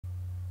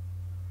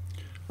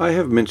I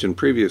have mentioned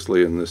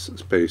previously in this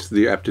space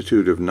the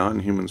aptitude of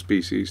non-human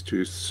species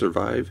to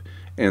survive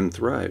and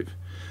thrive.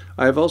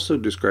 I have also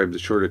described the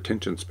short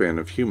attention span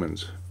of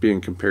humans, being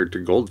compared to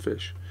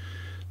goldfish.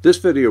 This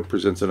video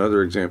presents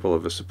another example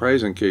of a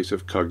surprising case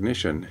of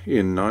cognition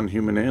in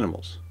non-human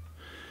animals.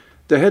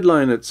 The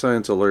headline at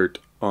Science Alert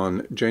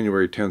on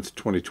January 10,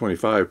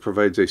 2025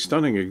 provides a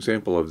stunning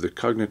example of the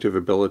cognitive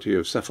ability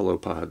of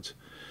cephalopods.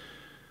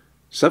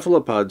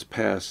 Cephalopods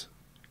pass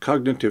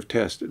cognitive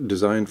test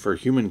designed for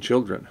human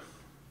children.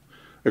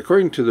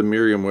 According to the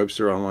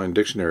Merriam-Webster Online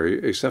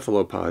Dictionary, a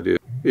cephalopod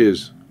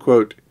is,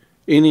 quote,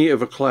 any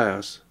of a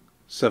class,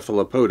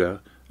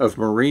 Cephalopoda, of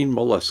marine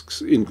mollusks,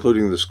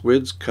 including the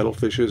squids,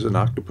 cuttlefishes, and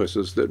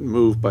octopuses that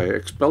move by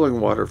expelling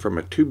water from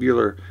a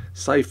tubular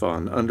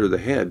siphon under the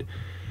head,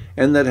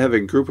 and that have a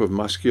group of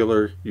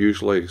muscular,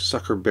 usually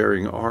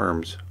sucker-bearing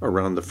arms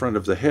around the front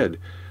of the head,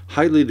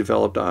 highly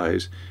developed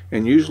eyes,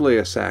 and usually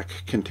a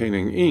sac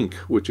containing ink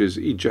which is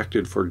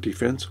ejected for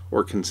defense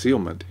or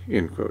concealment,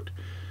 end quote.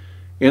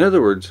 In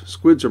other words,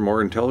 squids are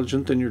more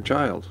intelligent than your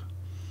child.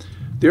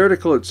 The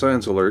article at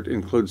Science Alert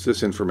includes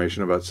this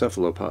information about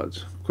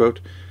cephalopods.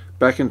 Quote,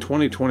 back in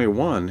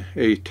 2021,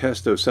 a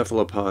test of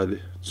cephalopod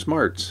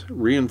smarts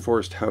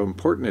reinforced how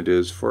important it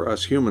is for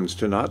us humans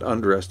to not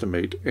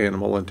underestimate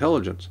animal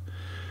intelligence.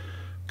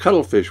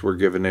 Cuttlefish were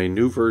given a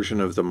new version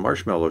of the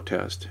marshmallow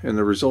test, and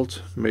the results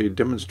may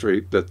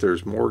demonstrate that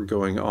there's more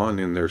going on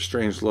in their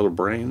strange little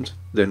brains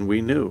than we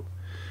knew.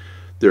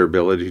 Their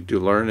ability to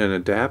learn and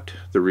adapt,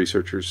 the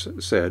researchers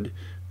said,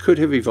 could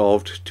have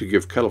evolved to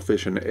give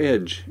cuttlefish an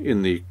edge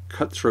in the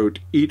cutthroat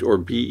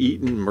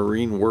eat-or-be-eaten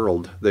marine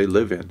world they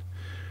live in.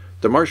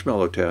 The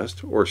marshmallow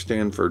test, or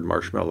Stanford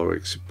marshmallow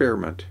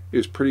experiment,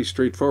 is pretty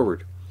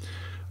straightforward.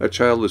 A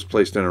child is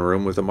placed in a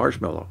room with a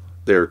marshmallow.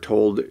 They are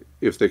told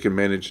if they can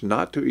manage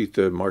not to eat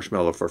the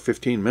marshmallow for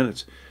 15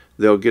 minutes,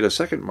 they'll get a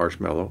second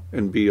marshmallow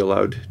and be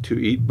allowed to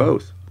eat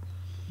both.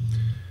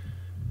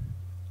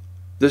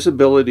 This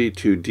ability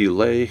to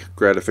delay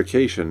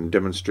gratification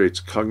demonstrates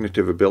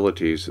cognitive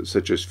abilities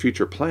such as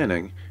future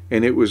planning,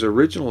 and it was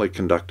originally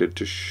conducted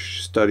to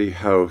study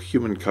how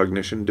human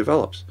cognition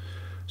develops.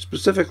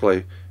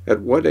 Specifically,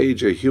 at what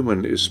age a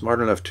human is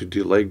smart enough to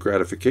delay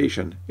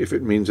gratification if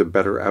it means a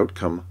better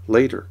outcome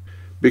later.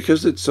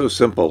 Because it's so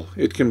simple,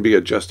 it can be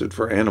adjusted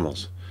for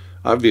animals.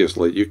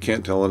 Obviously, you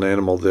can't tell an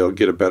animal they'll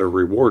get a better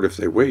reward if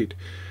they wait,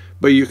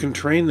 but you can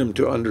train them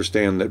to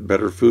understand that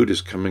better food is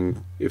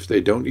coming if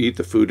they don't eat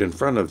the food in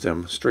front of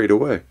them straight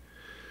away.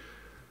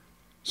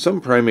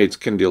 Some primates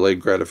can delay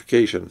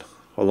gratification,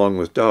 along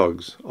with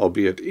dogs,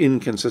 albeit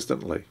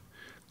inconsistently.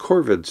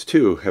 Corvids,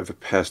 too, have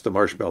passed the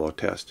marshmallow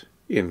test,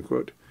 end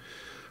quote.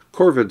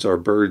 Corvids are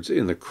birds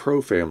in the crow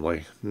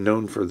family,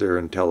 known for their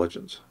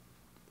intelligence.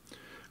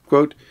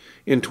 Quote,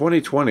 in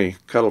 2020,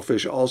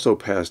 cuttlefish also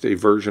passed a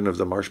version of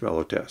the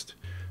marshmallow test.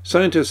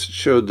 Scientists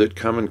showed that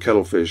common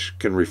cuttlefish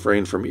can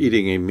refrain from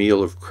eating a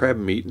meal of crab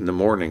meat in the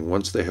morning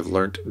once they have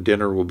learnt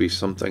dinner will be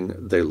something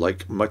they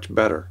like much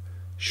better,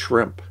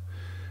 shrimp.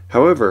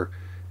 However,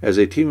 as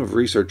a team of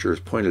researchers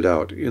pointed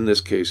out, in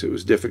this case it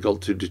was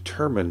difficult to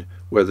determine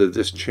whether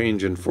this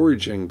change in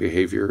foraging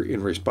behavior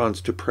in response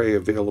to prey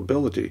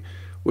availability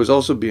was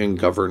also being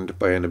governed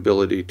by an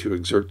ability to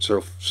exert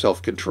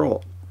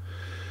self-control.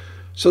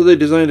 So they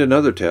designed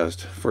another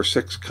test for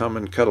 6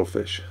 common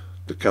cuttlefish.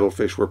 The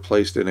cuttlefish were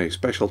placed in a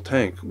special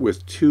tank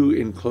with 2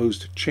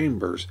 enclosed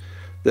chambers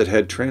that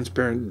had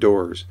transparent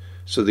doors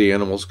so the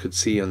animals could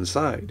see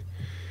inside.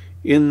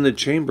 In the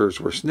chambers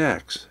were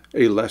snacks,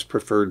 a less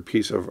preferred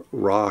piece of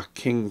raw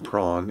king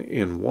prawn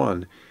in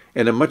one,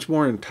 and a much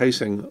more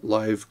enticing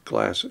live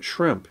glass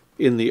shrimp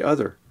in the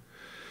other.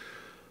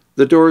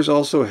 The doors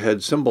also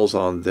had symbols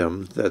on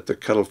them that the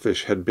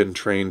cuttlefish had been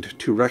trained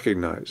to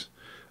recognize.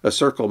 A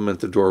circle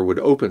meant the door would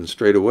open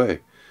straight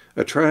away.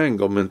 A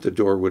triangle meant the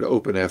door would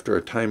open after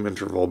a time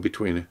interval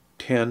between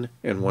 10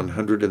 and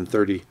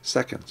 130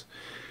 seconds.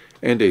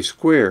 And a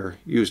square,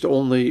 used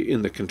only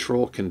in the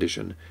control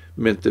condition,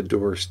 meant the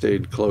door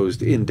stayed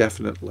closed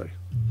indefinitely.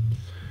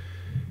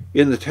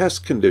 In the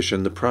test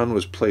condition, the prawn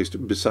was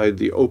placed beside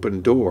the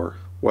open door,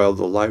 while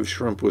the live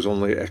shrimp was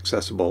only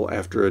accessible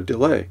after a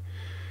delay.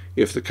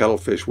 If the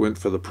cuttlefish went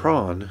for the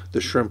prawn,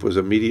 the shrimp was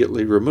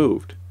immediately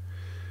removed.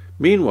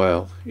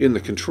 Meanwhile, in the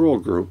control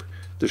group,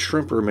 the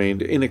shrimp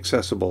remained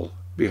inaccessible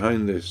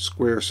behind the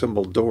square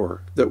symbol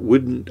door that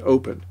wouldn't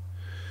open.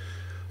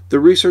 The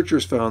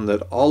researchers found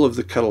that all of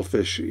the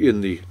cuttlefish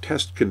in the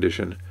test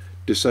condition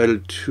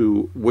decided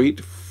to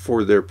wait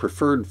for their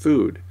preferred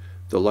food,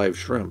 the live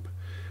shrimp,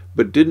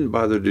 but didn't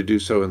bother to do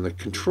so in the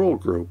control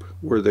group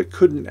where they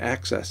couldn't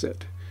access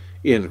it,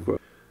 end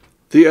quote.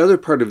 The other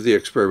part of the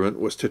experiment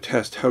was to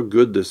test how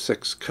good the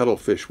 6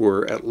 cuttlefish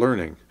were at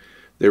learning.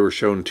 They were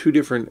shown 2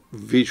 different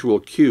visual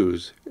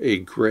cues, a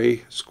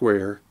gray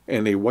square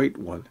and a white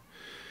one.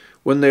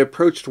 When they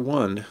approached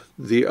one,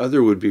 the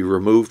other would be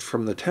removed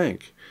from the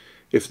tank.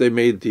 If they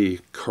made the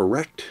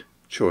correct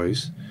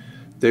choice,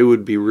 they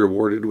would be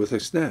rewarded with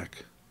a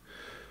snack.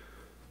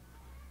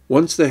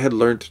 Once they had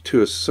learned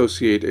to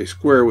associate a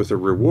square with a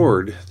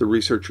reward, the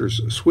researchers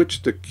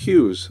switched the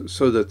cues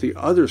so that the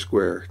other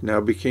square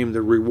now became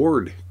the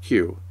reward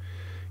cue.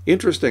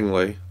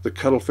 Interestingly, the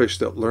cuttlefish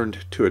that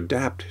learned to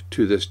adapt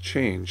to this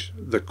change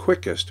the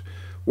quickest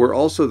were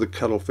also the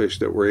cuttlefish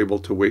that were able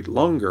to wait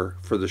longer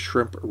for the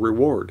shrimp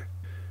reward.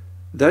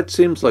 That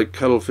seems like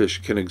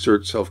cuttlefish can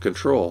exert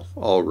self-control,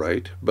 all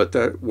right, but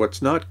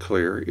what's not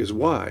clear is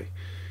why.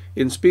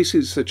 In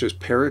species such as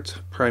parrots,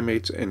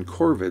 primates, and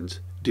corvids,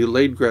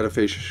 delayed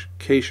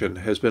gratification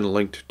has been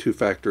linked to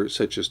factors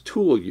such as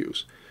tool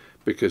use,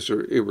 because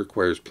it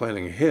requires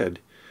planning ahead,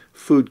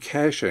 food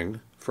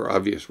caching, for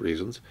obvious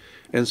reasons,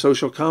 and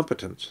social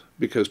competence,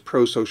 because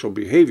pro-social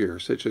behavior,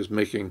 such as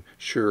making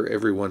sure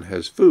everyone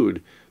has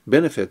food,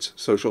 benefits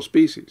social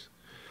species.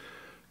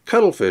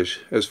 Cuttlefish,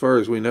 as far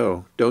as we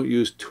know, don't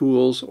use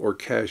tools or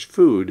cache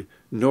food,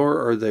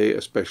 nor are they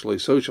especially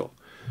social.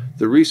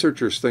 The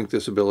researchers think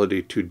this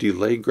ability to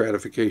delay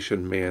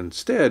gratification may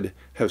instead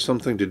have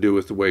something to do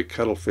with the way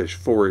cuttlefish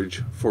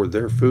forage for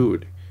their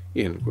food."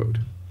 End quote.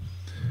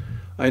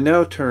 I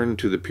now turn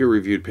to the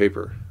peer-reviewed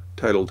paper,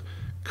 titled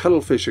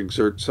 "Cuttlefish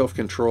Exert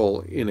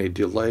Self-Control in a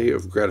Delay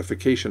of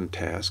Gratification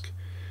Task."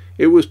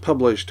 It was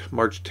published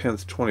March 10,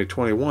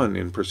 2021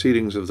 in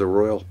Proceedings of the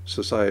Royal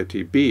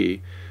Society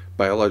B,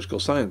 Biological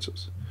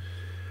Sciences.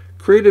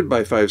 Created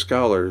by 5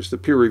 scholars, the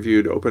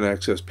peer-reviewed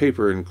open-access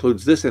paper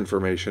includes this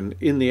information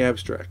in the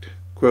abstract.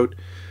 Quote,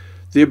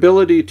 "The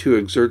ability to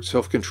exert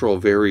self-control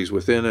varies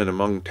within and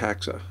among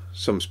taxa.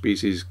 Some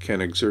species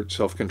can exert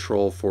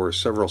self-control for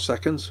several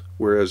seconds,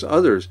 whereas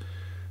others,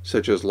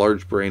 such as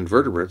large-brained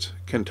vertebrates,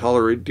 can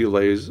tolerate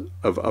delays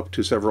of up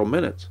to several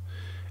minutes.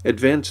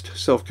 Advanced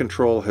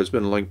self-control has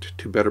been linked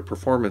to better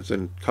performance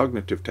in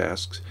cognitive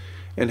tasks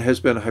and has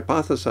been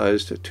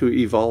hypothesized to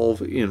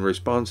evolve in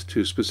response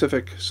to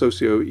specific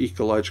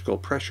socio-ecological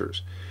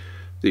pressures.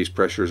 These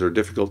pressures are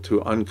difficult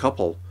to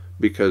uncouple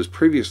because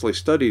previously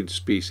studied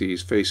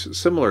species face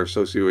similar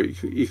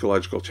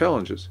socio-ecological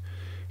challenges.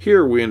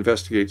 Here we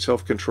investigate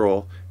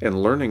self-control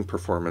and learning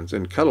performance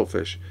in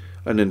cuttlefish,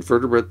 an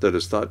invertebrate that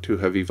is thought to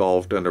have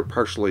evolved under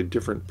partially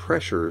different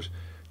pressures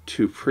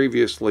to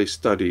previously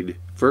studied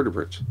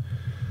vertebrates.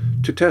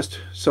 To test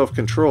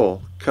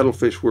self-control,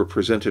 cuttlefish were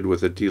presented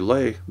with a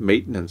delay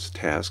maintenance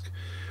task,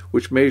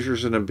 which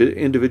measures an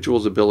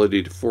individual's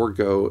ability to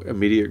forego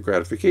immediate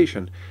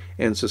gratification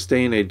and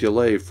sustain a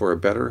delay for a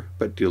better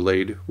but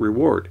delayed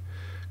reward.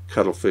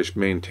 Cuttlefish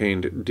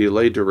maintained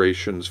delay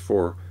durations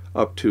for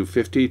up to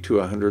 50 to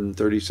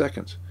 130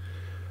 seconds.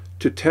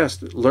 To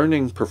test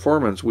learning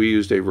performance, we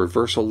used a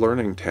reversal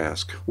learning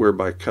task,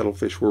 whereby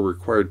cuttlefish were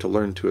required to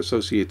learn to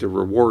associate the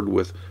reward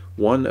with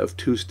one of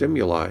 2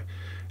 stimuli,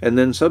 and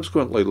then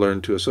subsequently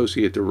learn to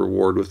associate the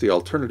reward with the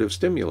alternative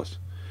stimulus.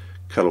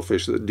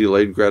 Cuttlefish that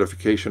delayed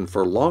gratification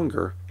for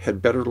longer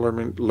had better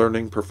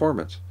learning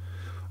performance.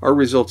 Our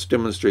results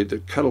demonstrate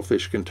that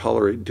cuttlefish can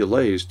tolerate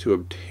delays to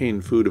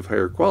obtain food of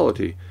higher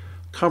quality,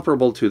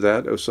 comparable to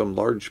that of some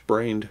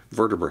large-brained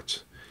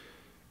vertebrates."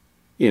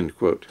 End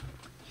quote.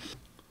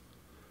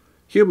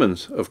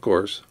 Humans, of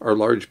course, are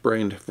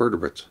large-brained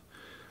vertebrates.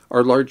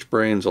 Our large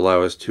brains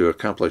allow us to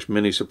accomplish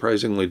many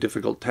surprisingly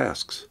difficult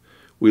tasks.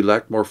 We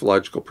lack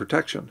morphological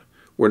protection.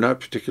 We're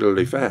not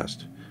particularly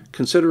fast.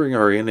 Considering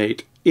our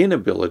innate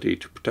inability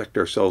to protect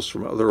ourselves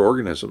from other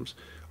organisms,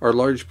 our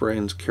large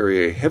brains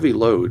carry a heavy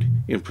load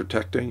in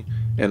protecting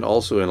and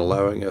also in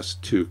allowing us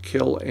to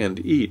kill and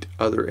eat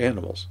other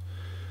animals.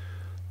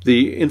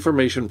 The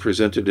information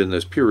presented in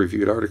this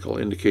peer-reviewed article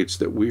indicates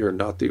that we are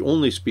not the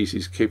only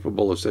species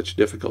capable of such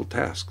difficult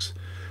tasks.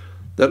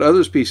 That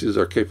other species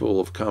are capable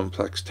of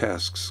complex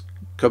tasks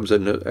comes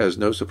as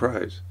no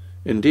surprise.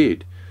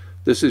 Indeed,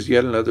 this is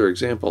yet another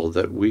example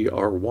that we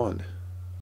are one.